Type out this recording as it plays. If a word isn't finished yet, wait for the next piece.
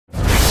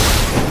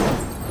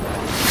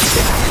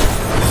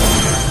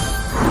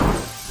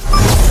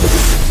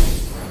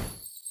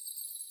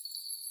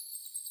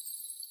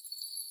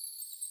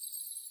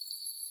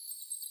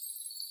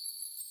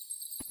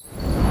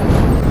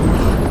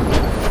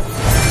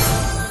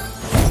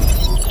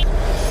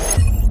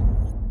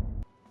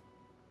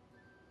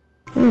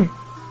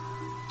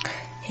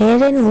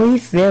Hidden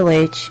Leaf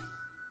Village.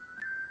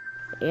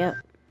 Yep.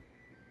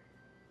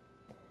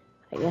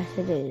 I guess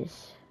it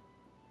is.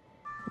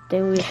 I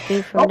think we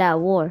escaped from that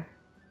war.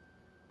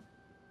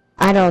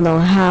 I don't know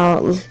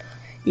how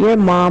your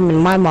mom and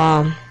my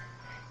mom,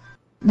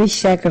 we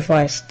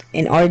sacrificed,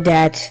 and our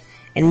dad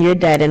and your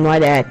dad and my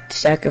dad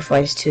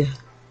sacrificed too.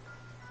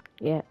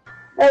 Yeah.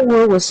 That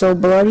war was so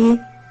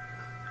bloody.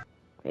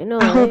 You know,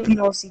 I hope you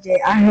know, CJ.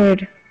 I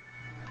heard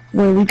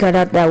when we got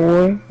out that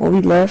war, when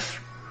we left,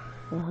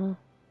 your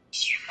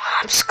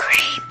mom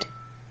screamed.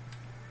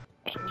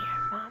 And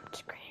your mom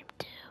screamed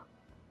too.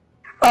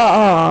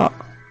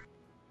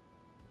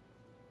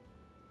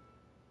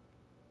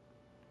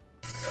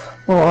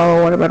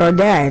 Well, what about our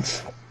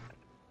dads?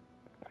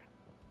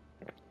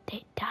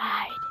 They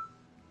died.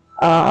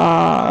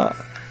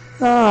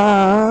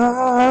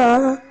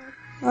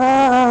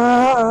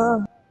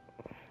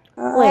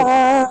 Wait,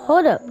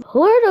 hold up.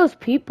 Who are those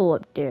people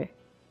up there?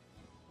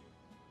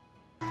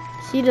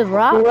 See the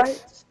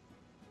rocks?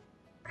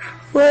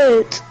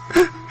 Wait.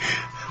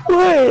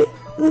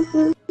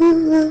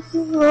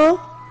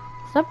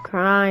 Stop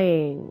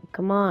crying.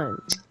 Come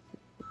on.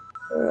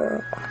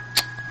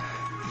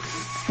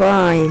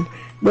 Fine.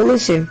 But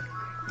listen,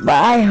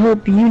 I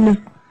hope you know.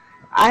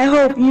 I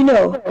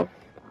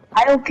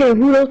don't care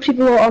who those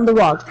people are on the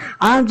rocks.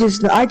 I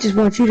just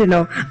want you to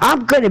know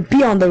I'm gonna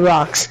be on the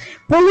rocks.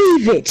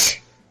 Believe it.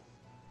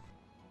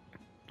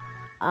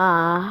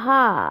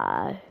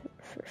 Aha.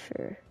 For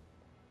sure.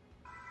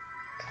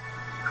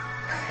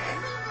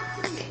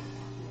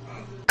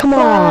 Come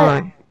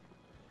on.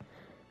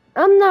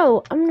 I'm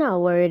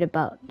not worried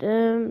about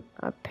them,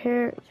 our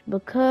parents,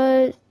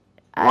 because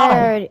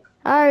I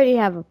already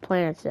have a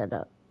plan set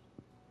up.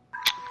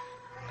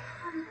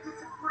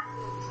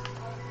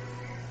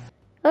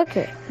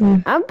 Okay.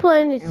 I'm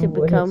planning to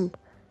become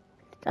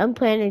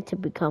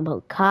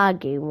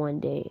Hokage one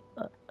day,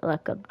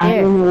 like up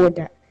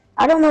there.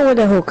 I don't know what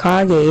the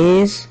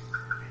Hokage is.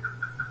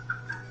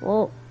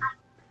 Well,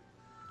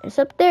 it's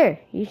up there.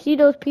 You see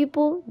those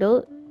people?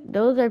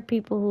 Those are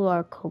people who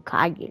are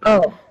Hokage.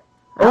 Oh,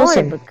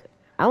 listen.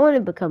 I want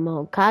to become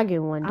a Hokage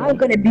one day.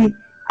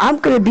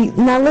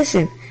 Now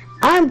listen.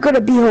 I'm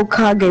gonna be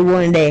Hokage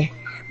one day.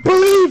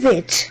 Believe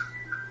it.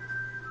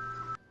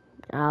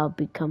 I'll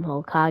become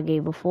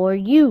Hokage before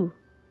you.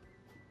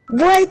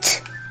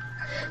 What?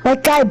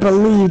 Like I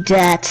believe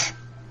that.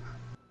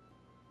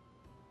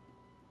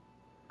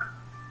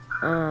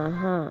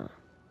 Uh-huh.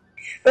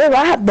 Oh,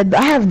 I have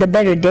the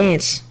better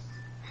dance.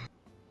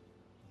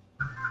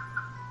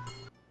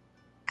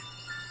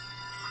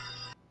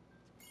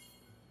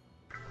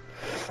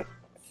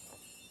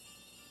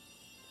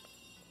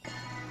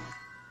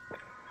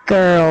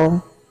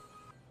 Girl.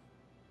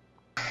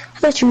 I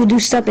thought you would do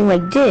something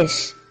like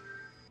this.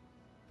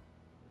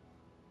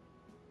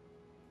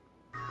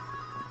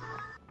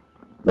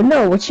 But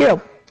no, what's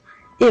your...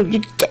 what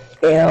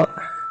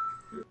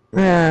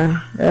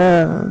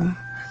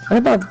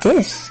about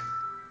this?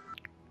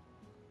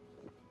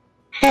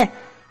 Heh.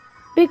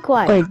 Be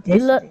quiet. You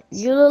look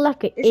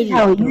like an idiot. This is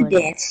how you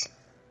dance.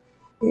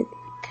 You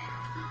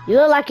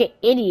look like an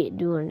idiot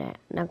doing that.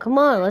 Now come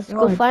on, let's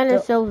go find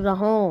ourselves a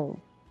home.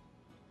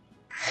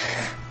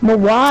 But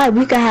why?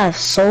 We can have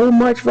so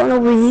much fun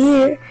over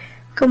here.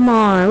 Come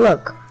on,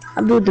 look.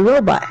 I built the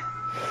robot.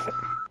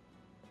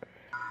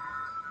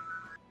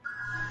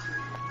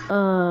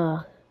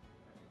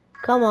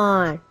 Come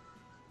on.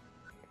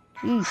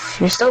 Jeez.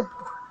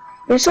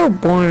 You're so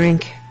boring.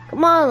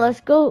 Come on,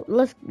 let's go.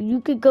 You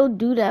could go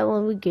do that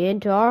when we get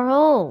into our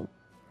home.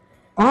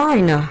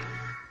 I know.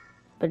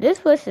 But this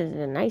place is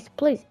a nice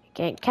place. You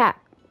can't cap.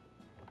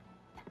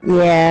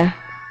 Yeah.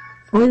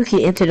 We can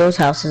enter those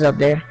houses up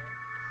there.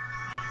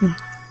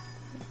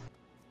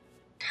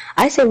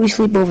 I say we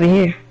sleep over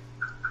here.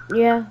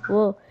 Yeah,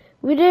 well,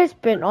 we did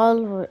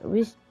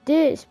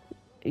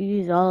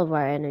use all of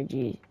our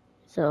energy,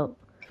 so.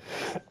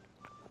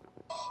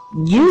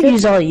 You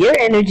use all your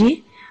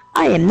energy.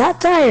 I am not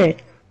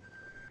tired.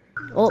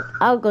 Oh,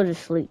 I'll go to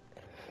sleep.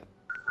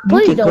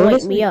 Please don't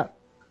wake me up.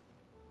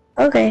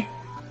 Okay.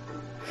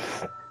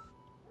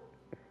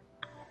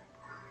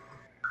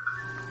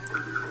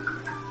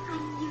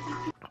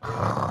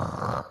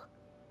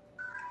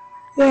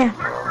 Yeah.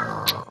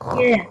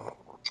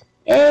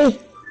 Hey.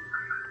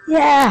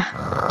 Yeah.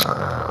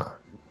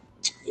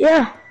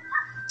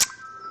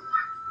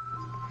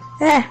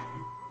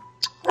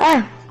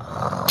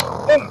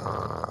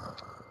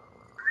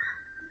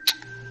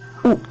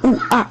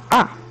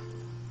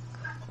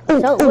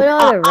 So with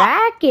all the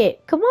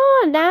racket, come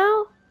on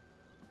now.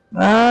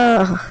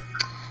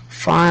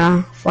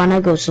 Fine.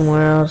 I'll go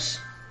somewhere else.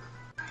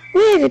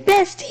 We're the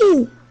best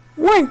team.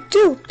 1,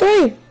 2,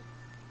 3.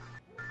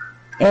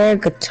 Air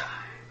guitar.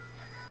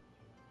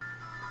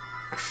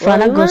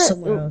 Fine, I'll go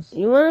somewhere else.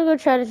 You wanna go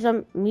try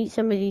to meet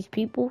some of these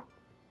people?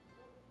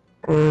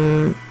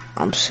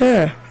 I'm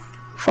sure.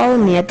 Follow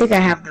me. I think I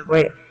have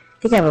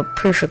a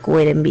perfect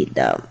way to meet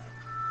them.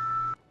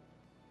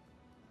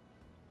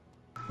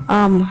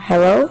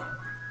 Hello?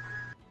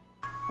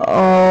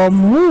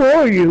 Who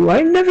are you?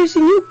 I've never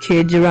seen you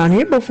kids around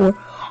here before.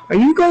 Are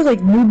you guys like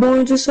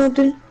newborns or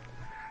something?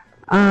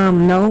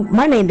 No.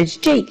 My name is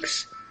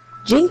Jakes.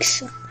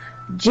 Jinx?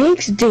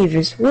 Jinx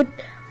Davis. What?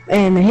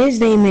 And his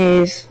name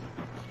is...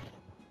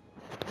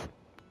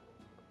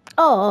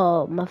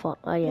 Oh, my fault.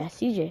 Oh, yeah,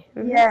 CJ.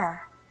 Yeah.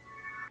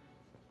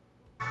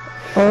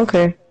 Oh,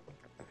 okay.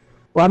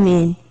 Well, I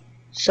mean,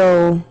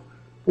 so,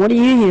 what are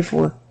you here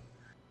for?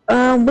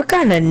 We're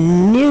kind of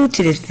new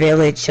to this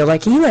village, so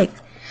like, can you like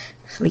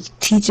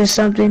teach us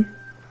something?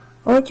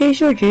 Okay,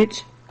 sure,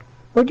 kids.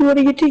 What do you want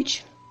to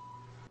teach?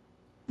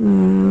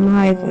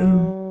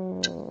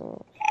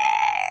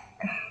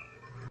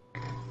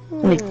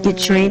 Like get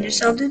trained or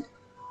something?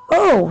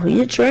 Oh,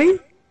 you're trained?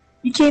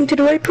 You came to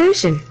the right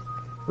person.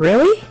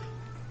 Really?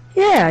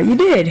 Yeah, you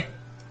did.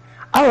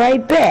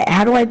 Alright, bet.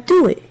 How do I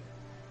do it?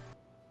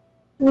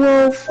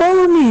 Well,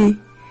 follow me.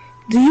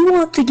 Do you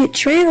want to get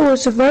trained or a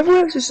survival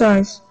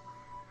exercise?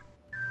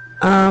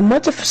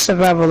 What's a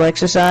survival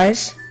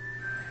exercise?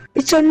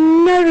 It's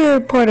another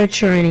part of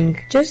training,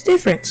 just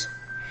different.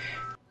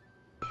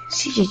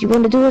 CJ, you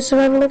want to do a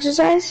survival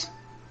exercise?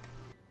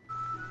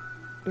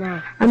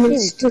 Nah, I mean,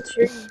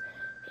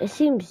 it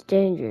seems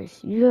dangerous.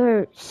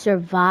 You're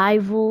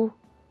survival.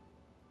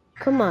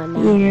 Come on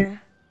now. Yeah.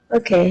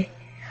 Okay.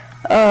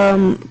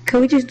 Can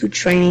we just do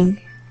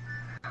training?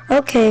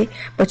 Okay,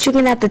 but you're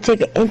gonna have to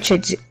take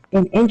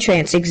an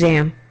entrance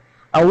exam.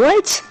 A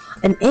what?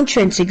 An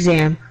entrance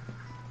exam.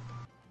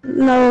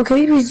 No, can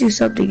we please do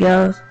something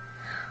else?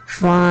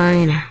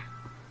 Fine.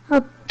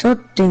 I'll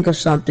think of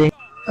something.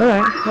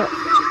 Alright.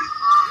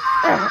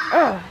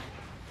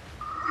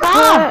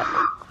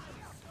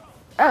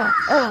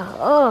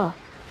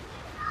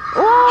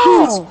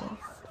 Whoa!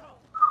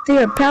 They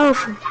are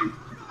powerful.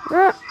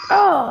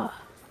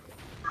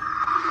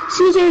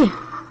 CJ!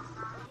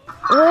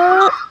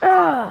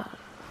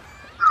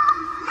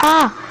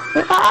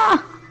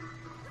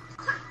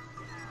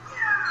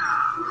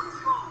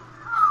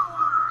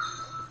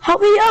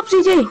 Help me up,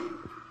 CJ!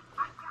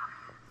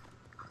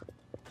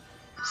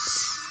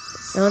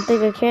 I don't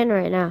think I can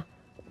right now.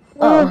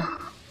 Oh,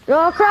 they're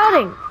all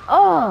crowding.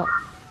 Oh,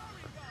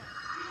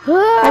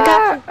 I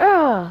got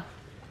you.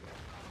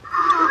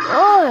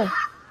 Oh.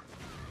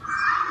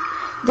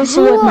 This is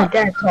what my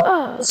dad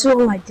taught. This is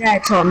what my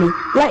dad taught me.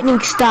 Lightning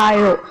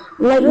style.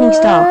 Lightning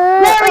style.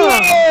 There he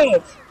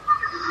is!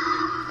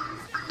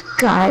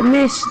 God, I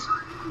missed.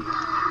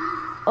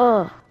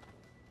 Oh.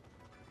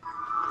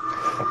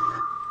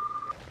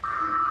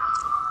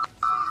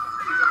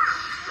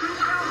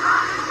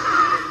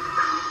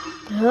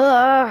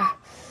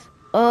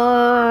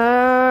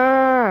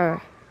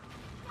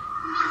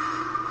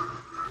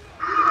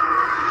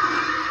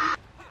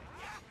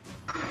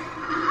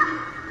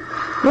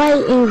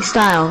 Lightning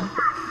style.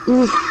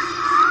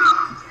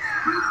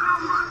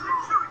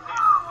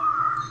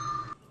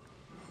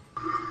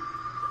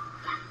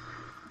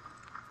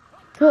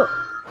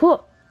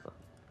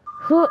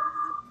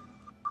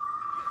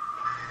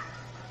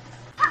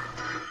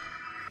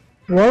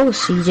 Whoa,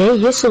 CJ,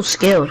 you're so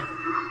skilled.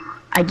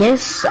 I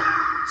guess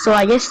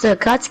the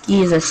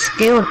Akatsuki is a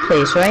skilled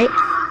place, right?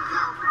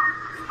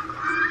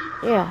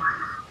 Yeah.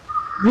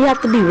 You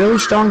have to be really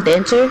strong to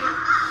enter?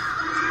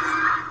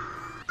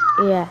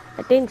 Yeah,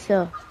 I think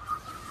so.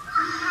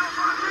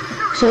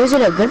 So is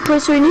it a good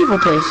place or an evil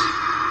place?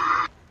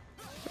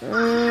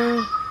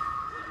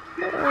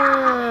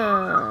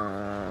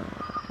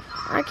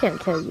 I can't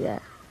tell you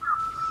that.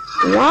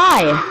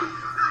 Why?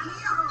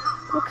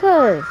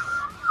 Because,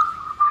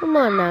 come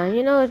on now,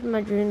 you know it's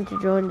my dream to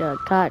join the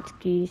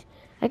Akatsuki's.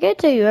 I can't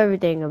tell you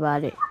everything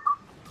about it.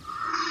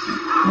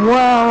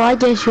 Well, I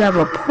guess you have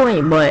a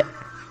point, but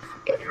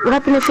what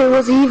happened if it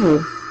was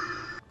evil?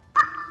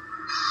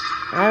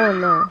 I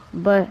don't know,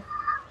 but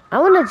I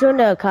want to join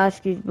the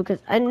Akatsuki's because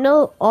I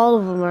know all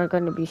of them are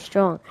going to be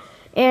strong,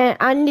 and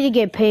I need to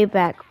get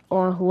payback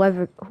on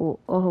whoever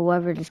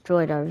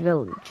destroyed our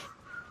village,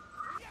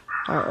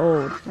 our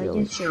old village. I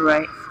guess you're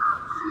right.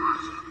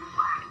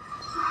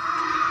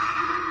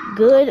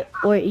 Good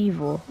or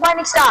evil?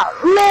 Lightning style,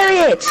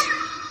 Lariat!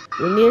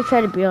 We need to try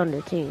to be on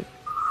their team.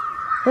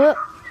 Huh.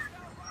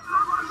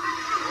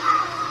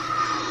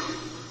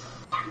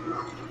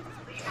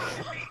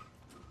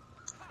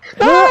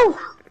 No!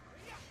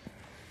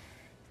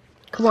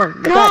 Come on,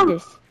 we got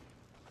this.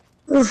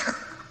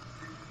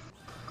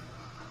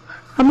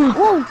 I'm on.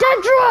 Whoa,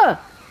 Dendra!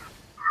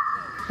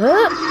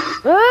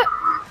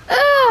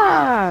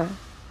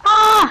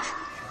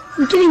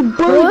 I'm getting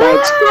bullied by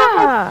its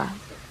claw.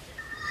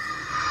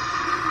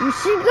 You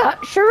see that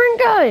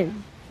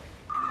Sharingan?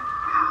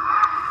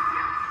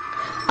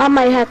 I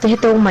might have to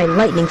hit them with my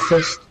lightning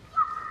fist.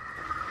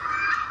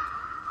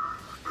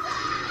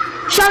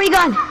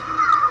 Sharingan!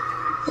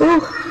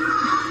 Ooh.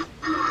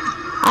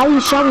 I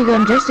use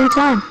Sharingan just in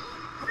time.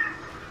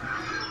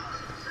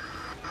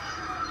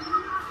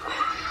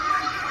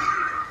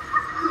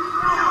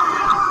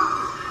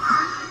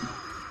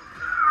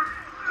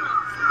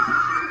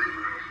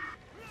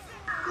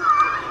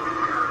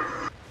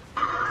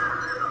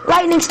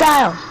 Lightning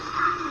style!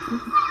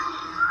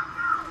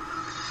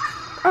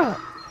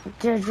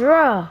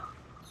 Dedra.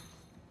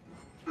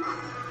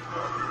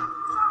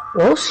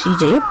 Well,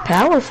 CJ, you're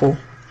powerful.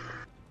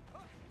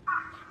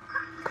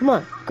 Come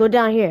on, go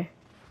down here.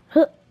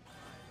 Huh.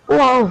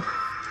 Whoa.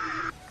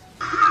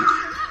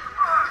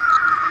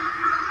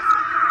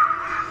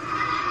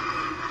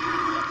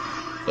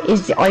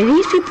 Are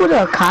these people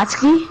the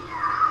Akatsuki?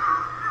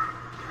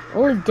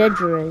 Only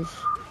Dedra is.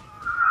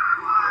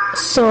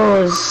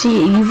 So, is she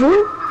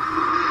evil?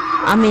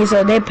 I mean,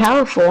 so they're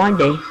powerful, aren't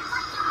they?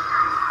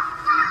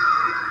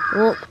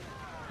 Well,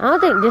 I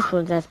don't think this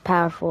one's as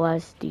powerful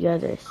as the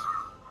others.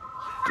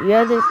 The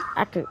others,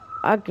 I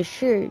could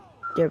sure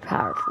they're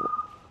powerful.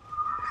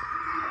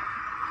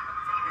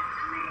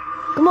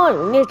 Come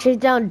on, we need to chase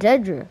down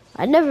Dedra.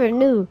 I never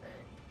knew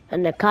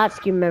an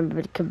Akatsuki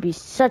member could be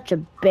such a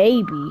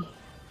baby.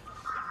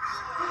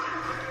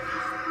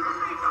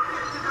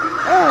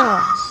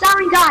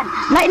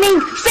 Sharingan! Lightning!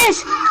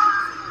 Fist!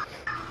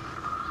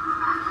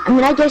 I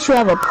mean, I guess you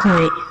have a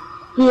point.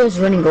 He is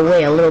running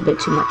away a little bit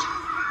too much.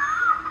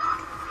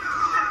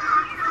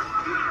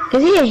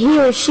 Is he a he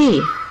or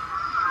she?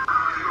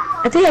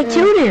 I think I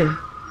killed him.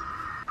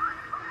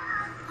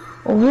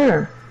 Oh,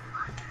 her.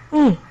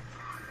 Hmm.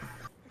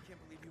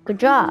 Good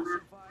job.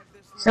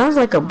 Sounds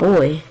like a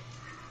boy.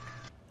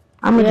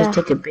 I'm gonna just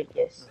take a big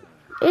guess.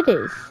 It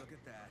is.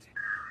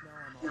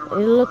 It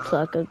looks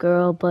like a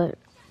girl, but...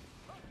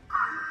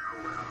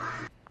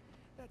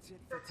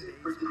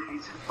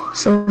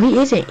 So he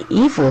isn't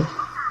evil.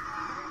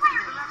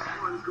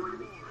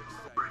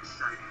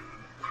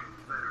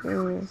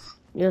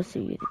 You'll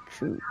see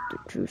the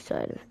true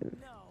side of him.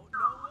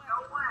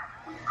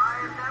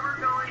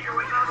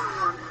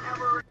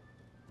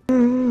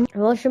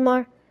 Well,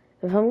 Shamar,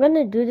 if I'm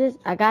gonna do this,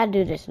 I gotta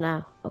do this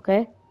now,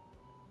 okay?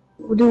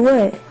 We'll do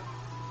what?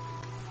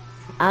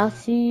 I'll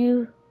see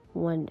you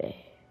one day.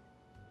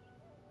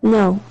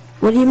 No.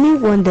 What do you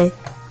mean one day?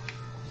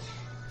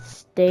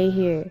 Stay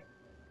here.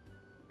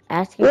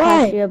 Ask Why?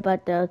 Akashi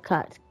about the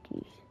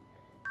Akatsuki.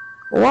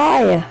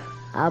 Why?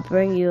 I'll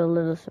bring you a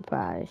little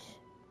surprise.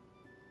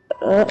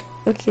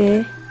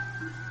 Okay.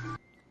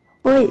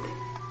 Wait.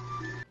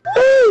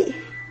 Wait!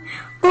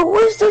 But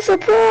what's the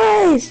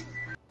surprise?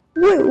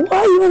 Wait,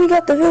 why you only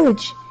got the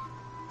village?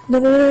 No,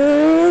 no, no,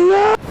 no,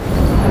 no, no.